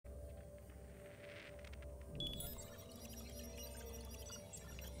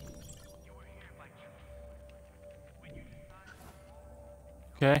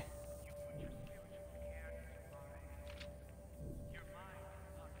Okay.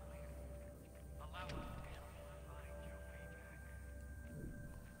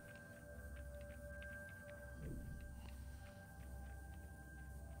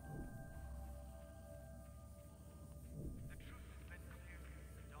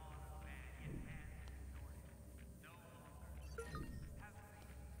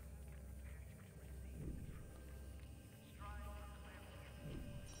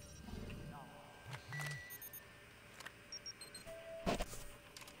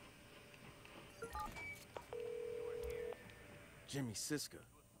 Jimmy Siska.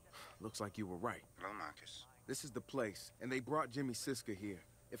 Looks like you were right. Hello, Marcus. This is the place, and they brought Jimmy Siska here.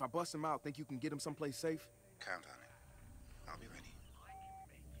 If I bust him out, think you can get him someplace safe? Count on it. I'll be ready.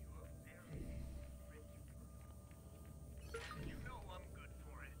 You know I'm good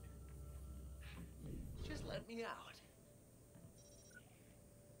for it. Just let me out.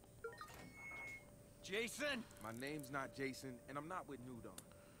 Jason? My name's not Jason, and I'm not with New Dawn.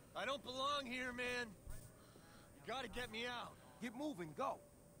 I don't belong here, man. You gotta get me out. Get moving, go.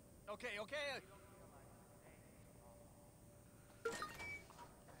 Okay.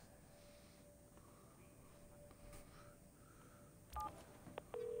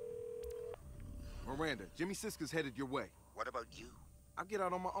 Miranda, Jimmy Siska's headed your way. What about you? I'll get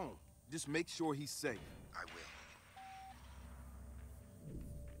out on my own. Just make sure he's safe. I will.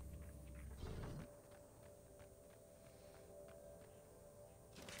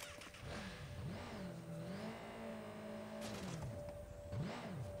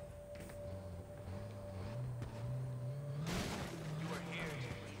 You are here,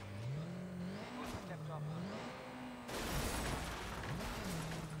 Jimmy. You have stepped off the road.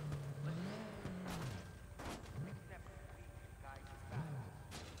 Listen. Big step to lead you, guide you back.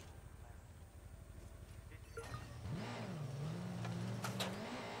 This is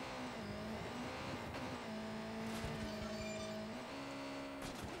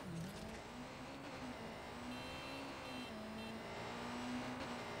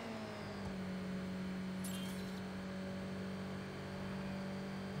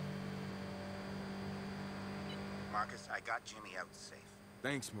Marcus, I got Jimmy out safe.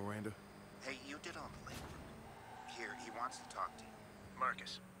 Thanks, Miranda. Hey, you did all the legwork. Here, he wants to talk to you.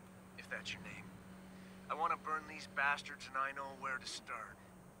 Marcus, if that's your name. I want to burn these bastards and I know where to start.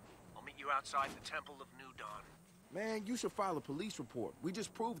 I'll meet you outside the Temple of New Dawn. Man, you should file a police report. We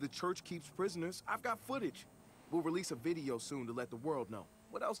just proved the church keeps prisoners. I've got footage. We'll release a video soon to let the world know.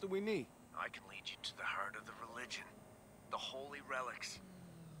 What else do we need? I can lead you to the heart of the religion. The holy relics.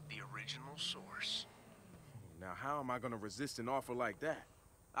 The original source. Now, how am I gonna resist an offer like that?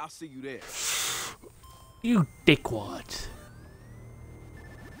 I'll see you there. You dickwad.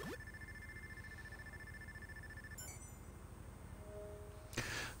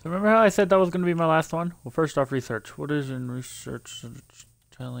 So remember how I said that was going to be my last one? Well, first off, research. What is in research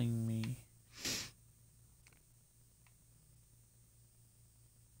telling me?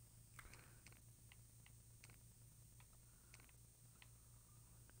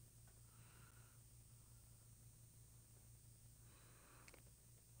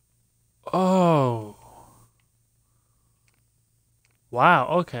 Oh. Wow,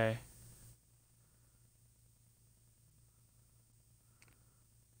 okay.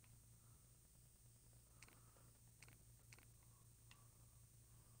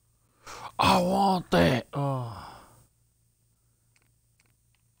 I want that. Oh.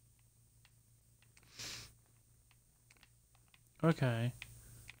 Okay.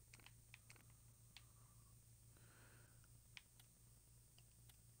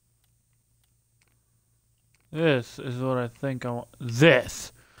 This is what I think I want.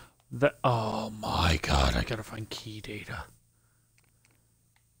 This. That. Oh my god, I gotta find key data.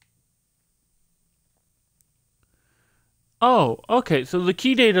 Oh, okay. So the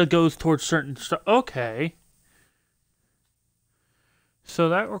key data goes towards certain stuff. Okay. So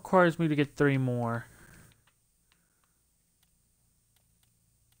that requires me to get 3 more.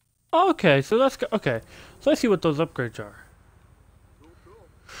 Okay, so that's okay. So let's see what those upgrades are.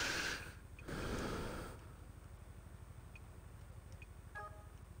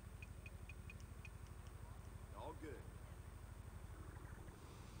 All good.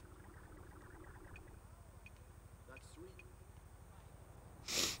 That's sweet.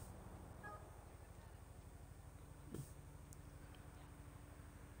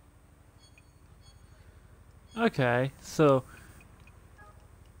 Okay, so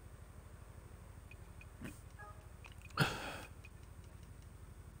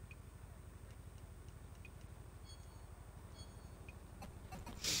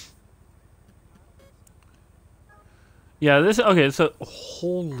Yeah, this okay. So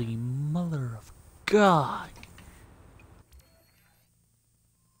holy mother of God.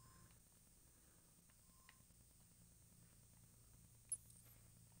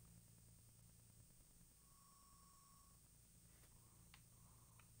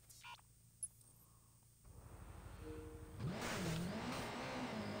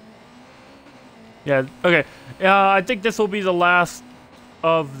 Yeah. Okay. I think this will be the last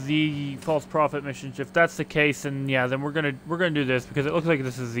of the false prophet missions. If that's the case, then yeah, then we're gonna do this because it looks like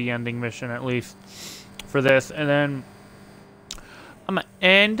this is the ending mission at least for this, and then I'm gonna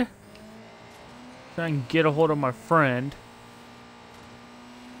end. Try and get a hold of my friend.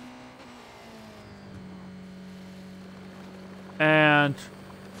 And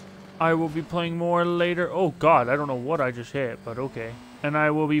I will be playing more later. Oh God, I don't know what I just hit, but okay. And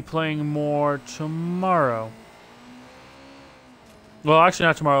I will be playing more tomorrow. Well, actually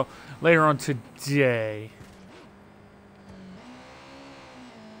not tomorrow. Later on today.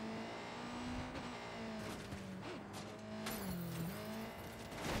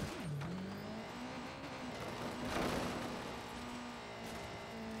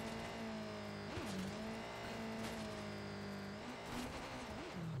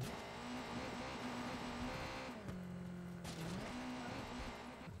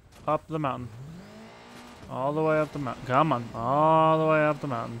 Up the mountain. All the way up the mountain. Come on. All the way up the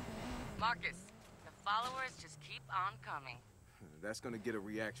mountain. Marcus, the followers just keep on coming. That's gonna get a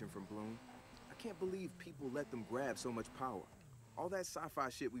reaction from Bloom. I can't believe people let them grab so much power. All that sci-fi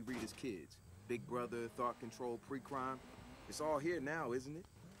shit we read as kids. Big Brother, thought control, pre-crime. It's all here now, isn't it?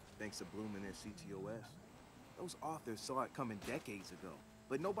 Thanks to Bloom and their CTOS. Those authors saw it coming decades ago,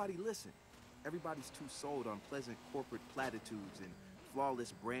 but nobody listened. Everybody's too sold on pleasant corporate platitudes and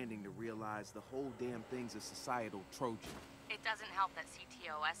flawless branding to realize the whole damn thing's a societal Trojan. It doesn't help that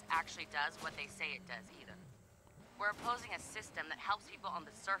CTOS actually does what they say it does either. We're opposing a system that helps people on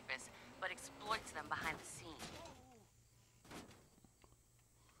the surface, but exploits them behind the scenes.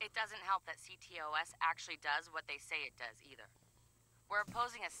 It doesn't help that CTOS actually does what they say it does either. We're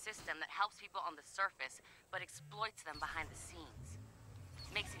opposing a system that helps people on the surface, but exploits them behind the scenes.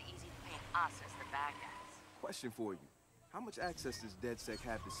 Makes it easy to paint us as the bad guys. Question for you. How much access does DedSec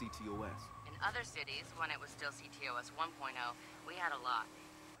have to CTOS? In other cities, when it was still CTOS 1.0, we had a lot.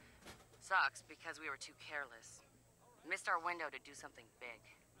 Sucks because we were too careless. Missed our window to do something big.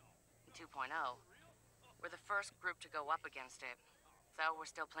 In 2.0, we're the first group to go up against it, so we're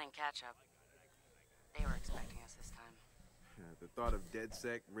still playing catch-up. They were expecting us this time. The thought of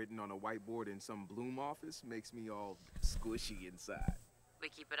DedSec written on a whiteboard in some Bloom office makes me all squishy inside.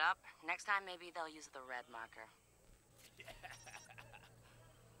 We keep it up, next time maybe they'll use the red marker.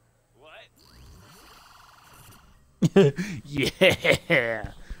 What?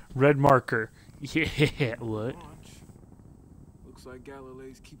 Yeah. Red marker. Yeah. What? Launch. Looks like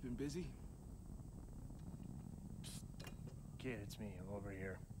Galilee's keeping busy. Kid, it's me. I'm over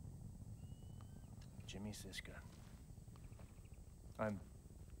here. Jimmy Siska. I'm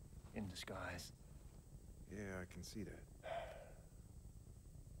in disguise. Yeah, I can see that.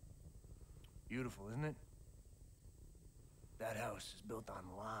 Beautiful, isn't it? That house is built on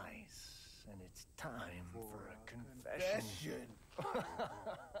lies, and it's time for a confession.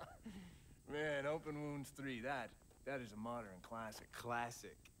 Man, Open Wounds 3, that is a modern classic.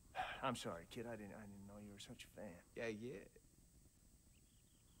 Classic. I'm sorry, kid, I didn't know you were such a fan. Yeah.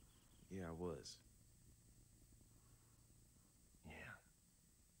 Yeah, I was. Yeah,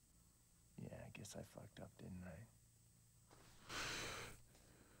 I guess I fucked up, didn't I?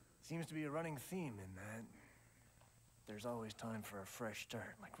 Seems to be a running theme in that. There's always time for a fresh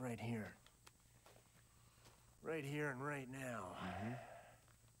start, like right here. Right here and right now.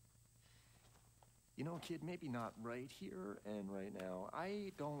 You know, kid, maybe not right here and right now.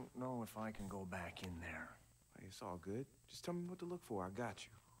 I don't know if I can go back in there. Hey, it's all good. Just tell me what to look for. I got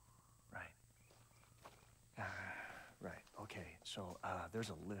you. Right. Right, okay. So, there's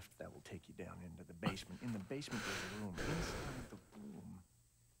a lift that will take you down into the basement. In the basement, there's a room. Inside the room,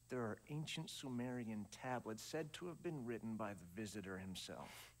 there are ancient Sumerian tablets said to have been written by the visitor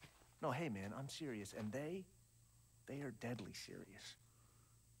himself. No, hey, man, I'm serious. And they are deadly serious.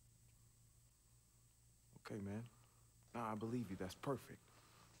 Okay, man. Nah, I believe you. That's perfect.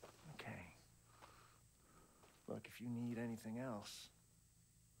 Okay. Look, if you need anything else,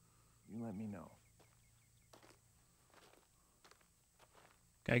 you let me know.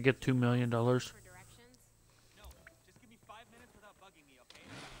 Can I get $2 million? For directions? No, just give me 5 minutes without bugging me, okay?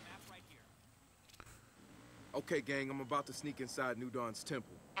 I got the map right here. Okay, gang, I'm about to sneak inside New Dawn's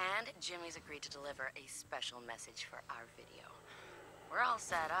temple. And Jimmy's agreed to deliver a special message for our video. We're all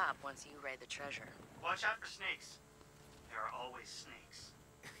set up once you raid the treasure. Watch out for snakes. There are always snakes.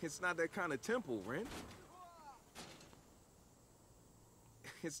 It's not that kind of temple, Wrench.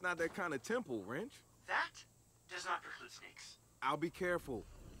 It's not that kind of temple, Wrench. That does not preclude snakes. I'll be careful.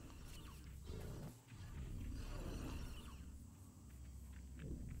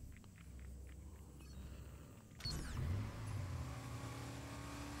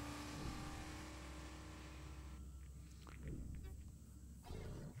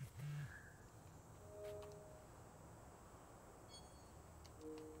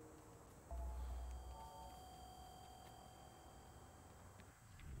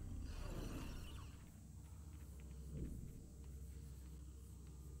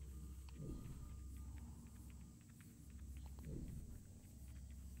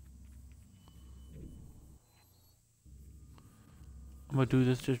 I'm gonna do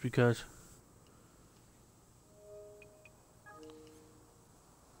this just because.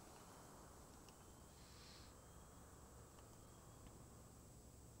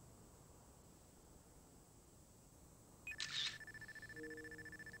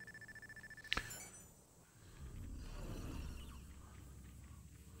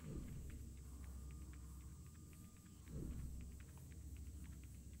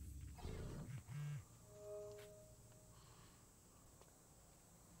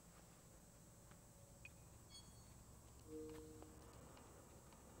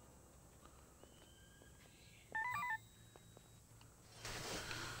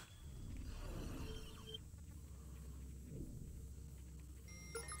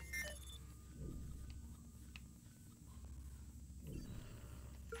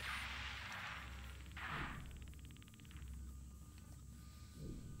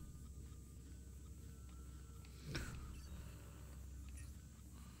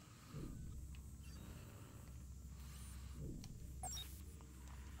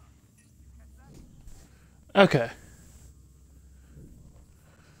 Okay.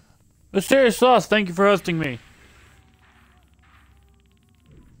 Mysterious Sauce, thank you for hosting me.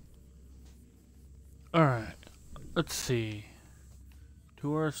 Alright. Let's see.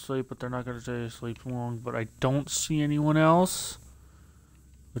 2 hours sleep, but they're not going to say sleep long, but I don't see anyone else.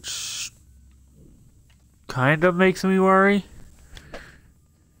 Which kind of makes me worry.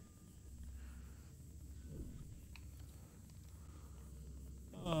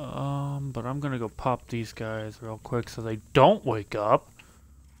 But I'm gonna go pop these guys real quick so they don't wake up.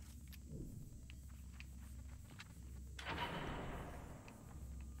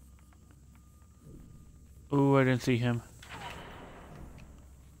 Ooh, I didn't see him.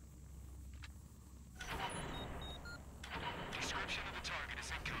 Description of the target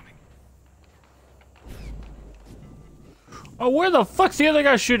is incoming. Oh, where the fuck's the other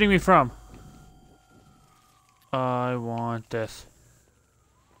guy shooting me from? I want this.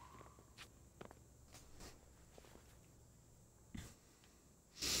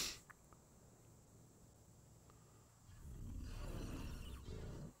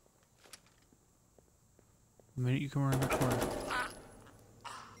 The minute you come around the corner.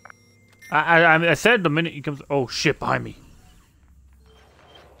 I said the minute he comes. Oh shit! Behind me.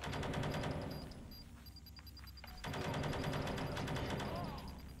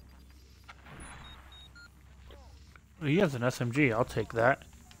 He has an SMG. I'll take that.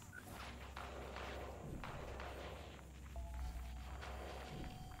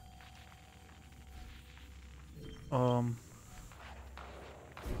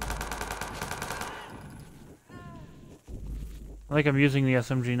 I think I'm using the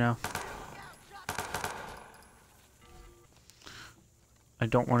SMG now. I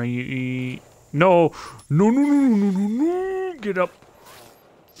don't want to eat. No! No, no, no, no, no, no, no! Get up.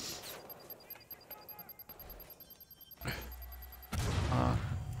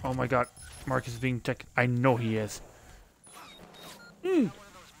 Oh my god. Mark is being tech. I know he is. One of those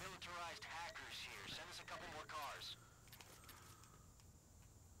militarized hackers here. Send us a couple more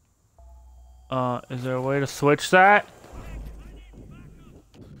cars. Is there a way to switch that?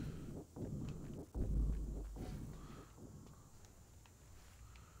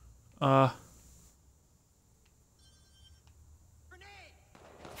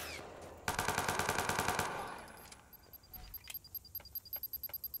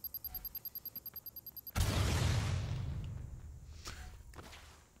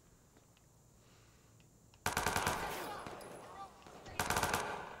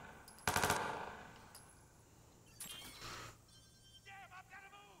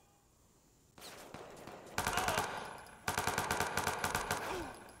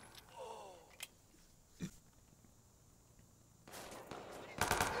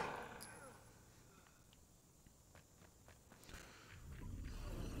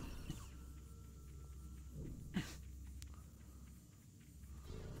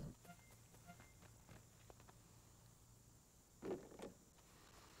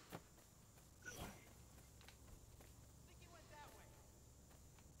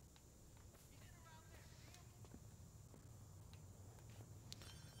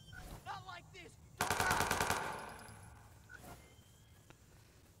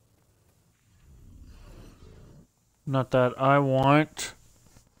 Not that. I want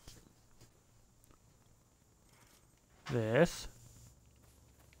this.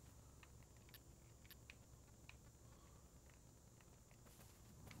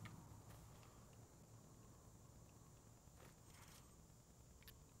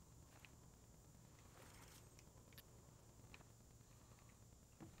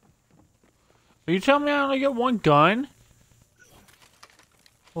 Are you telling me I only get one gun?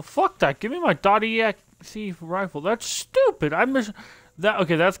 Well, fuck that. Give me my .exe rifle. That's stupid. I miss that.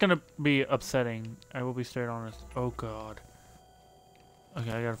 Okay, that's gonna be upsetting. I will be straight honest. Oh god.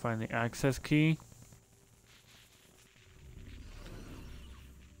 Okay, I gotta find the access key.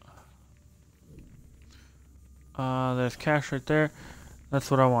 There's cash right there. That's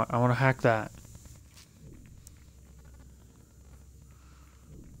what I want. I want to hack that.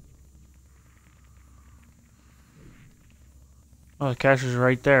 Oh, the cash is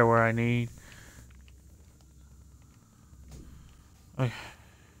right there where I need. Okay.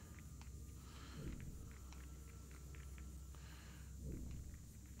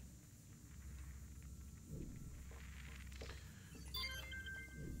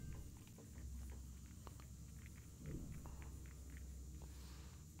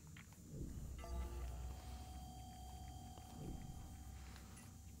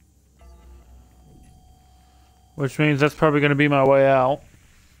 Which means that's probably going to be my way out.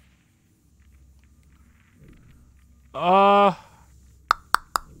 So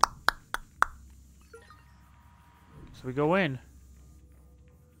we go in.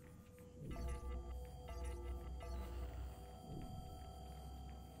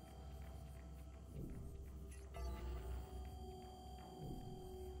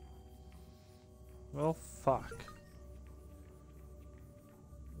 Well, fuck.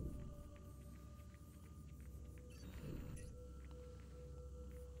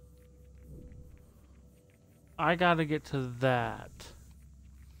 I gotta get to that.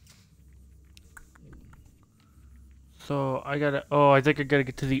 So I gotta, oh, I think I gotta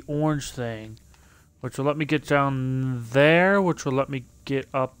get to the orange thing, which will let me get down there, which will let me get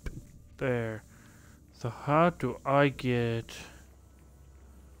up there. So how do I get,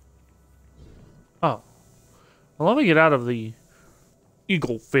 oh, well, let me get out of the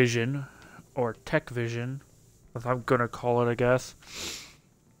Eagle Vision, or Tech Vision, as I'm gonna call it, I guess.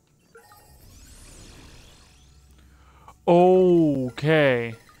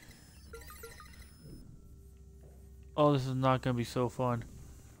 Okay. Oh, this is not gonna be so fun.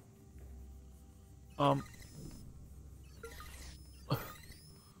 Okay.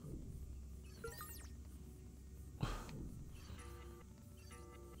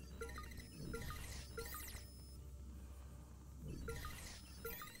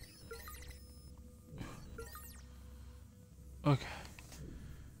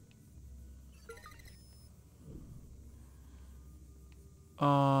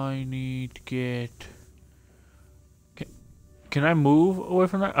 I need to get... Can I move away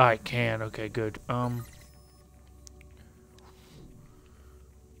from that? I can. Okay, good.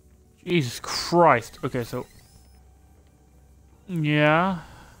 Jesus Christ. Okay, so... Yeah.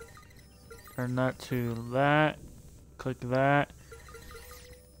 Turn that to that. Click that.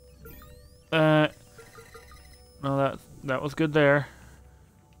 No, that was good there.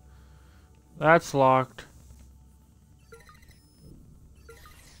 That's locked.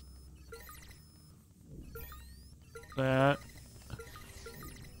 That.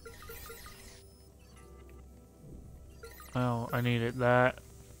 Oh, I needed that.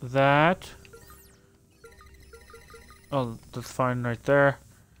 That. Oh, that's fine right there.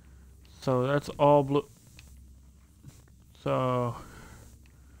 So that's all blue. So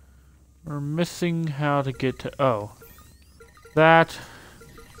we're missing how to get to, oh. That.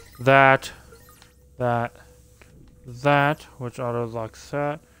 That. That. That, which auto locks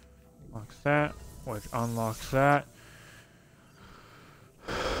that. Locks that, which unlocks that.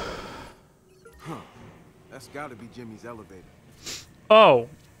 Huh. That's gotta be Jimmy's elevator. Oh.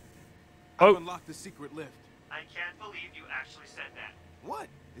 I've unlocked the secret lift. I can't believe you actually said that. What?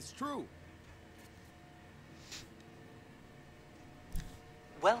 It's true.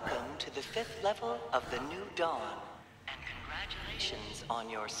 Welcome to the 5th level of the New Dawn, and congratulations on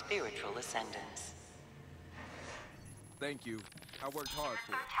your spiritual ascendance. Thank you. I worked hard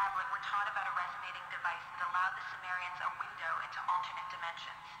for it. Tablet were taught about a resonating device that allowed the Sumerians a window into alternate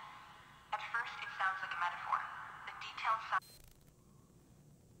dimensions. At first, it sounds like a metaphor. The detailed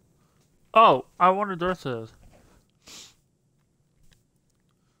Oh, I wonder what the rest of this.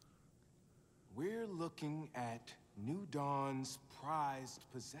 We're looking at New Dawn's prized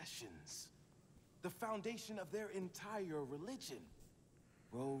possessions. The foundation of their entire religion.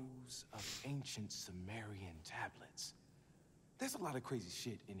 Rows of ancient Sumerian tablets. There's a lot of crazy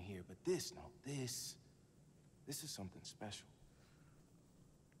shit in here, but this is something special.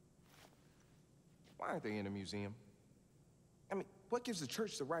 Why aren't they in a museum? I mean, what gives the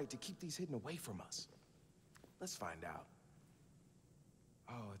church the right to keep these hidden away from us? Let's find out.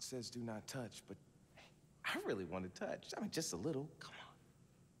 Oh, it says do not touch, but I really want to touch. I mean, just a little. Come on.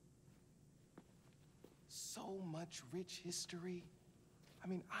 So much rich history. I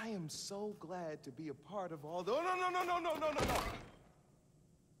mean, I am so glad to be a part of all the... Oh, no.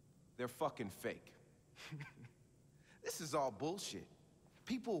 They're fucking fake. This is all bullshit.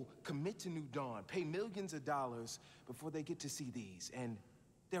 People commit to New Dawn, pay millions of dollars before they get to see these, and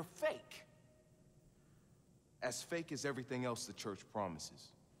they're fake. As fake as everything else the church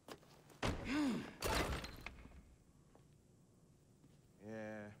promises.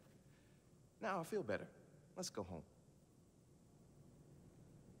 Yeah. Now I feel better. Let's go home.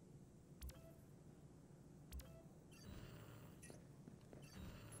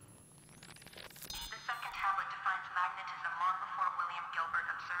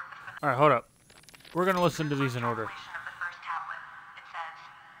 All right, hold up. We're gonna listen to these in order. Of the first tablet, it says,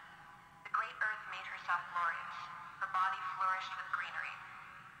 "The great earth made herself glorious. Her body flourished with greenery.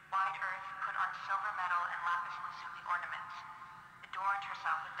 Wide earth put on silver metal and lapis lazuli ornaments. Adorned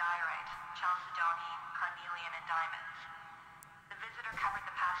herself with diorite, chalcedony, carnelian, and diamonds. The visitor covered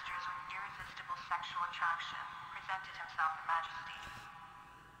the pastures with irresistible sexual attraction, presented himself in majesty.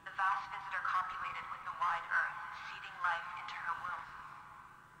 The vast visitor copulated with the wide earth, seeding life into her womb.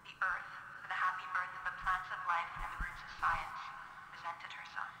 The earth, the happy birth of the plants of life and the roots of science, presented her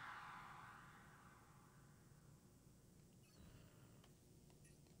son."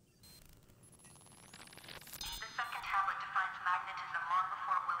 The second tablet defines magnetism long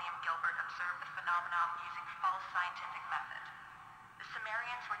before William Gilbert observed the phenomenon using false scientific method. The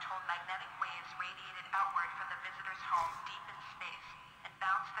Sumerians were told magnetic waves radiated outward from the visitor's home deep in space and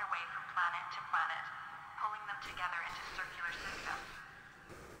bounced their way from planet to planet, pulling them together into circular systems.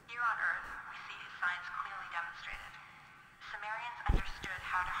 Here on Earth, we see his science clearly demonstrated. Sumerians understood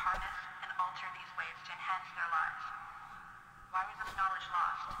how to harness and alter these waves to enhance their lives. Why was this knowledge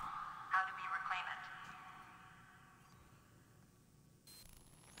lost? How do we reclaim it?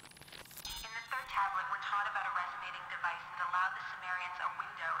 In the third tablet, we're taught about a resonating device that allowed the Sumerians a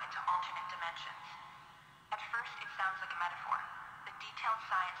window into alternate dimensions. At first, it sounds like a metaphor. The detailed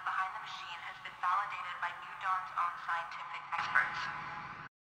science behind the machine has been validated by New Dawn's own scientific experts.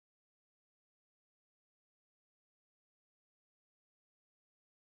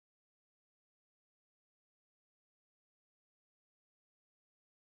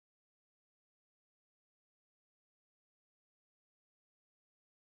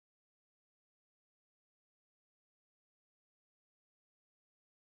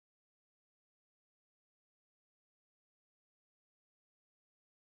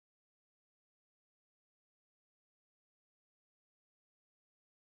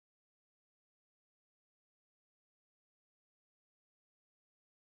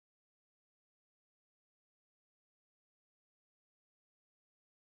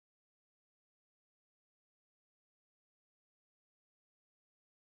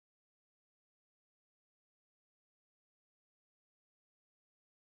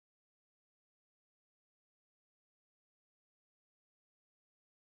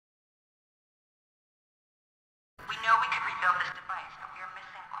 We know we could rebuild this device, but we are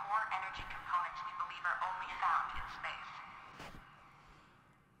missing core energy components we believe are only found in space.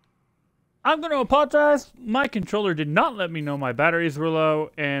 I'm going to apologize. My controller did not let me know my batteries were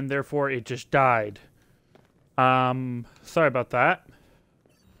low, and therefore it just died. Sorry about that.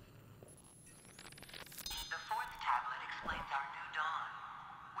 The fourth tablet explains our new dawn.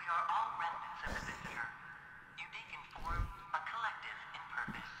 We are all remnants of the visitor, unique in form, but collective in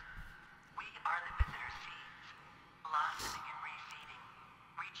purpose. We are the visitor's seeds, blossoming and reseeding,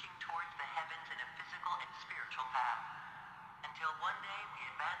 reaching towards the heavens in a physical and spiritual path, until one day we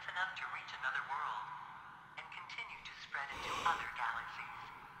advance enough to reach another world, and continue to spread into other galaxies.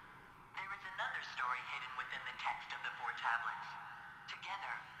 There is another story hidden within the text of the four tablets.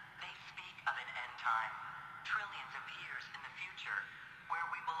 Together, they speak of an end time, trillions of years in the future, where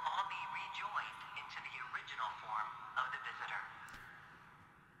we will all be rejoined into the original form of the visitor.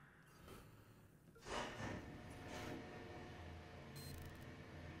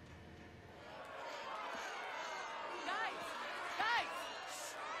 Guys!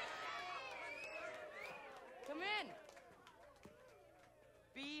 Come in!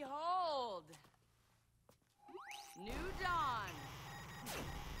 Behold! New Dawn!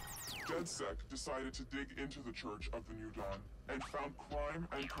 DedSec decided to dig into the Church of the New Dawn and found crime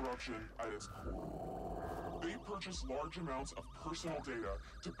and corruption at its core. They purchased large amounts of personal data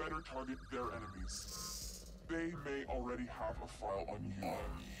to better target their enemies. They may already have a file on you.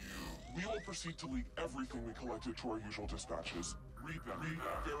 We will proceed to leak everything we collected to our usual dispatches. Read them,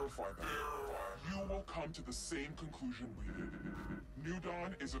 verify them. You will come to the same conclusion we did. New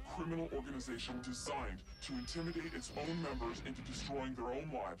Dawn is a criminal organization designed to intimidate its own members into destroying their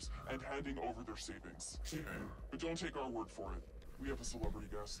own lives and handing over their savings. But don't take our word for it. We have a celebrity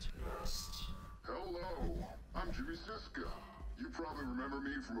guest. Hello, I'm Jimmy Siska. You probably remember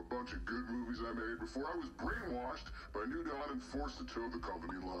me from a bunch of good movies I made before I was brainwashed by New Dawn and forced to toe the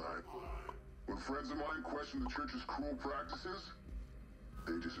company line. When friends of mine questioned the church's cruel practices,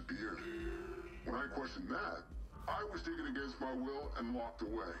 they disappeared. When I questioned that, I was taken against my will and locked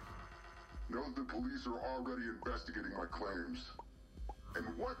away. Know that the police are already investigating my claims.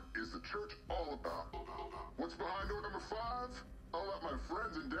 And what is the church all about? What's behind door number 5? I'll let my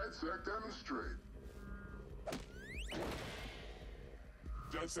friends in DedSec demonstrate.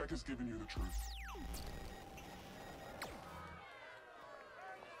 DedSec has given you the truth.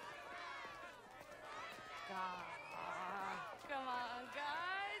 Come on,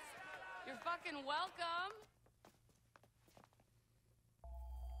 guys. You're fucking welcome.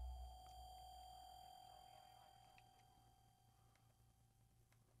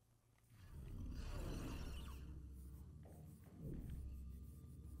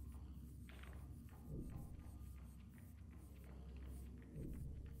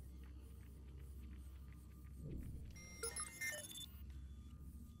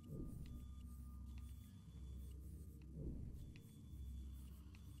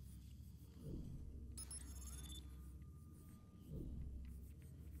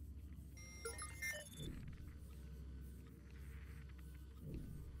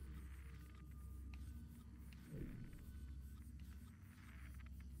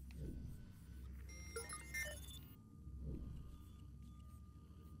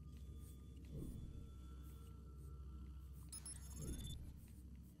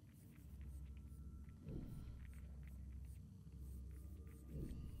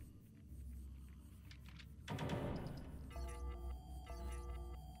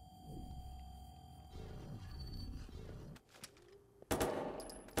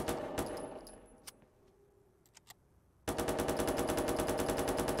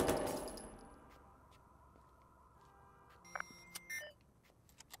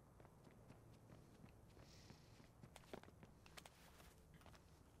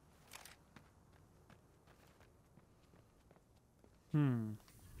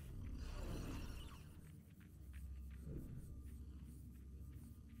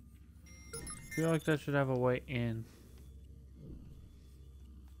 I feel like that should have a way in.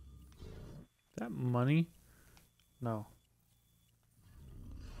 That money? No.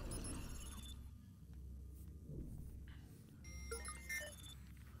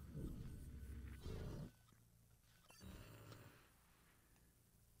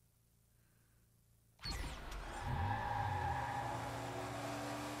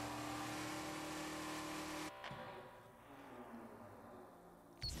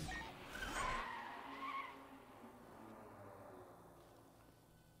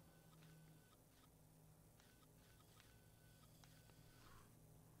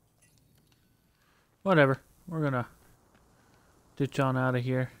 Whatever. We're gonna ditch on out of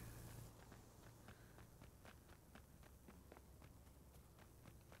here.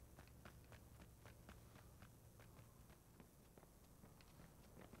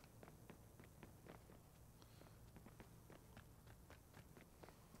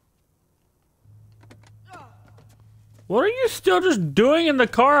 What are you still just doing in the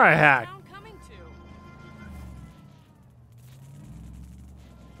car I hacked?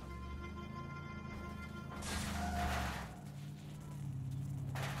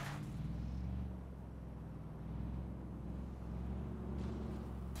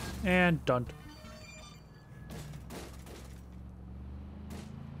 And done.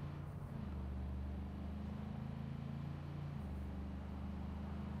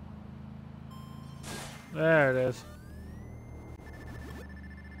 There it is.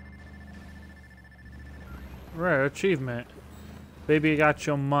 Rare achievement. Baby got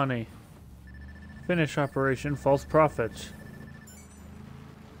your money. Finish operation false profits.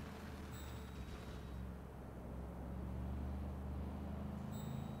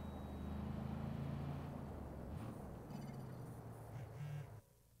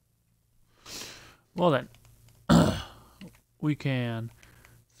 Well then, we can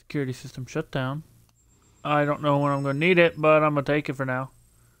security system shut down. I don't know when I'm going to need it, but I'm going to take it for now.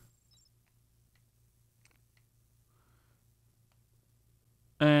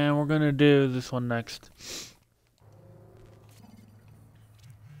 we're gonna do this one next.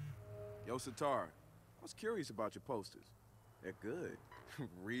 Yo, Satar, I was curious about your posters. They're good.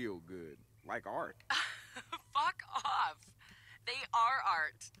 Real good. Like art. Fuck off. They are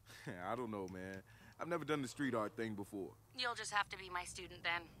art. I don't know, man. I've never done the street art thing before. You'll just have to be my student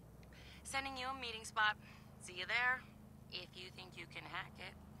then. Sending you a meeting spot. See you there, if you think you can hack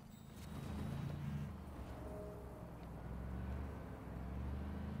it.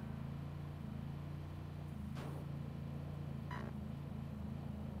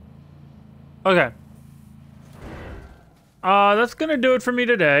 Okay. That's gonna do it for me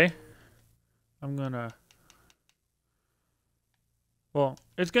today. Well,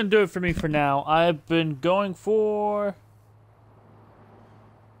 it's gonna do it for me for now. I've been going for...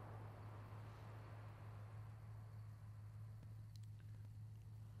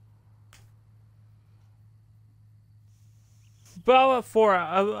 about 4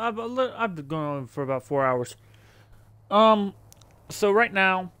 hours. I've been going for about 4 hours. So right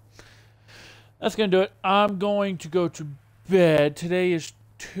now, that's gonna do it. I'm going to go to bed. Today is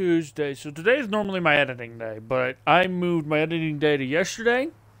Tuesday, so today is normally my editing day, but I moved my editing day to yesterday.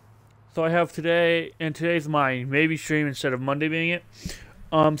 So I have today, and today's my maybe stream instead of Monday being it.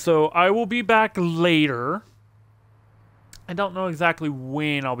 So I will be back later. I don't know exactly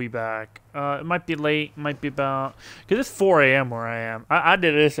when I'll be back. It might be late, might be about... Because it's 4 a.m. where I am. I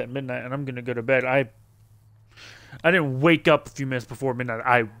did this at midnight, and I'm going to go to bed. I didn't wake up a few minutes before midnight.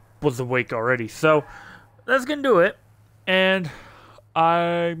 I was awake already. So, that's going to do it. And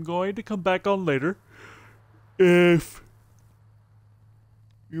I'm going to come back on later. If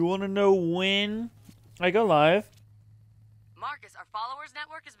you want to know when I go live. Marcus, our followers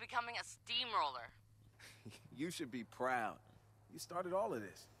network is becoming a steamroller. You should be proud. You started all of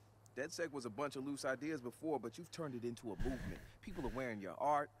this. DedSec was a bunch of loose ideas before, but you've turned it into a movement. People are wearing your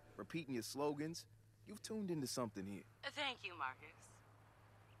art, repeating your slogans. You've tuned into something here. Thank you, Marcus.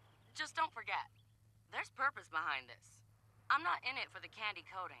 Just don't forget, there's purpose behind this. I'm not in it for the candy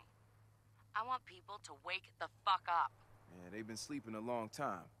coating. I want people to wake the fuck up. Yeah, they've been sleeping a long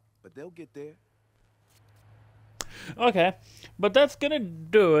time, but they'll get there. Okay, but that's gonna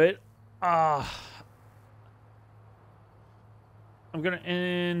do it. I'm gonna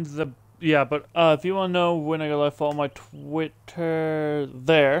end the... Yeah, but if you want to know when I go live, follow my Twitter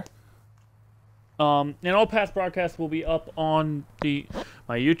there. And all past broadcasts will be up on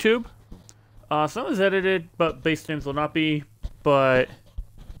my YouTube. Some is edited, but base names will not be. But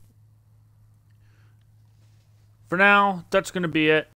for now, that's gonna be it.